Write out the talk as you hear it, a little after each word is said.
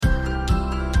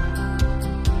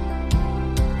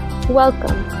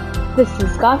Welcome. This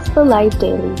is Gospel Light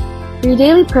Daily, your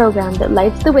daily program that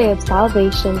lights the way of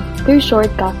salvation through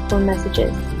short gospel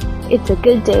messages. It's a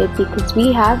good day because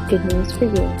we have good news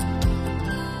for you.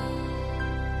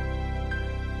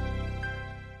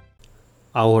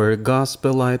 Our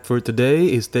Gospel Light for today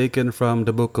is taken from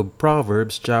the book of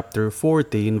Proverbs chapter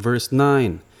 14 verse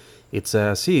 9. It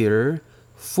says here,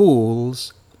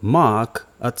 "Fools mock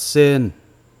at sin."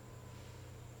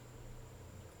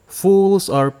 Fools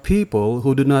are people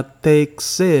who do not take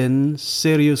sin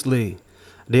seriously.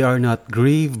 They are not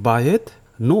grieved by it,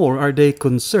 nor are they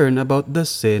concerned about the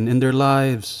sin in their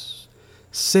lives.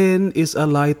 Sin is a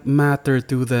light matter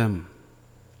to them.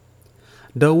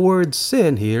 The word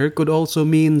sin here could also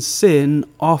mean sin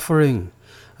offering,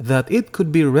 that it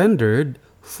could be rendered,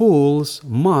 fools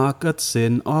mock at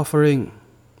sin offering.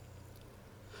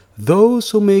 Those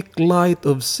who make light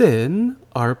of sin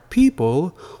are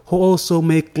people who also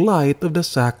make light of the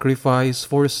sacrifice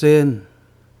for sin.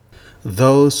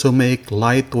 Those who make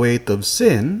lightweight of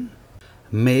sin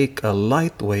make a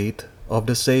lightweight of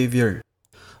the Savior.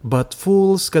 But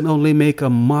fools can only make a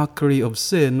mockery of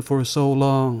sin for so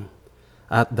long.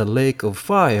 At the lake of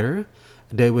fire,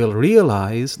 they will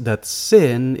realize that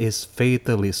sin is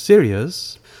fatally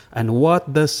serious and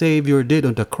what the Savior did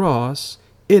on the cross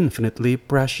infinitely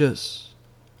precious.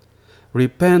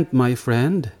 Repent, my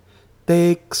friend,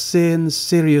 take sin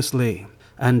seriously,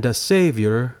 and the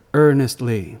Savior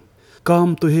earnestly.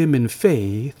 Come to Him in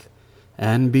faith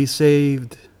and be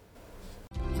saved.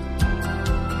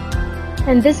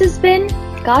 And this has been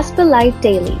Gospel Light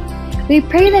Daily. We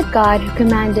pray that God who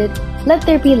commanded, "Let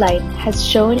there be light," has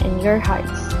shone in your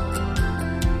hearts.